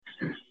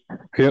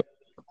Yep.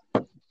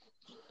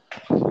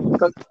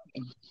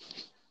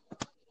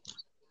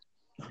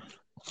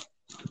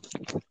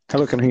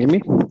 Hello, can you hear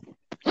me?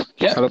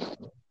 Yeah. Hello.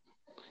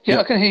 Yeah, Yep.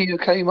 I can hear you.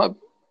 Okay,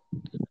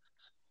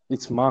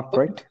 It's Mark,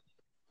 right?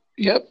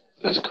 Yep,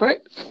 that's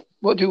correct.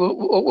 What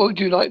would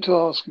you like to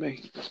ask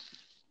me?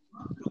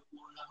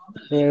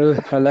 Well,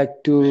 I'd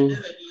like to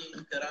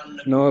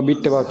know a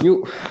bit about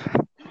you.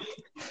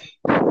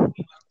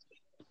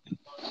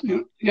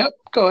 Yep,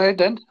 go ahead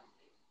then.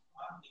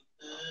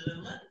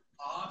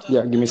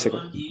 Yeah, give me a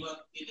second.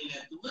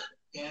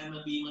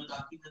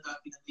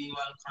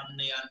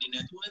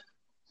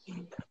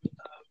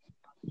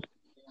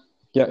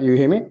 Yeah, you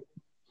hear me?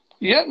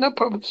 Yeah, no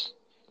problems.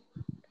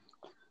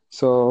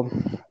 So,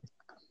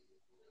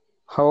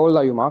 how old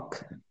are you,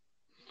 Mark?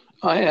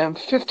 I am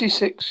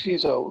 56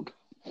 years old.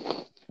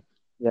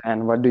 Yeah,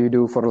 and what do you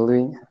do for a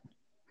living?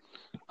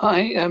 I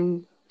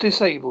am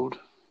disabled,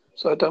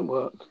 so I don't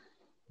work.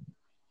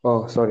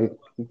 Oh, sorry.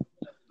 That's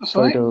all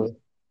Sorry right. to.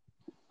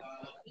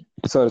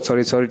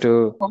 Sorry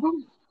to.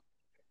 Problem?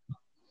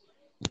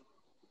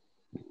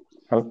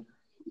 Hello.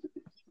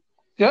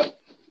 Yep,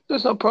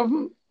 there's no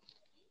problem.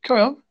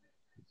 Carry on.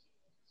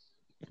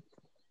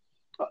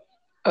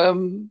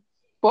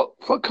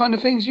 What kind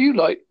of things you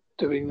like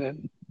doing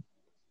then?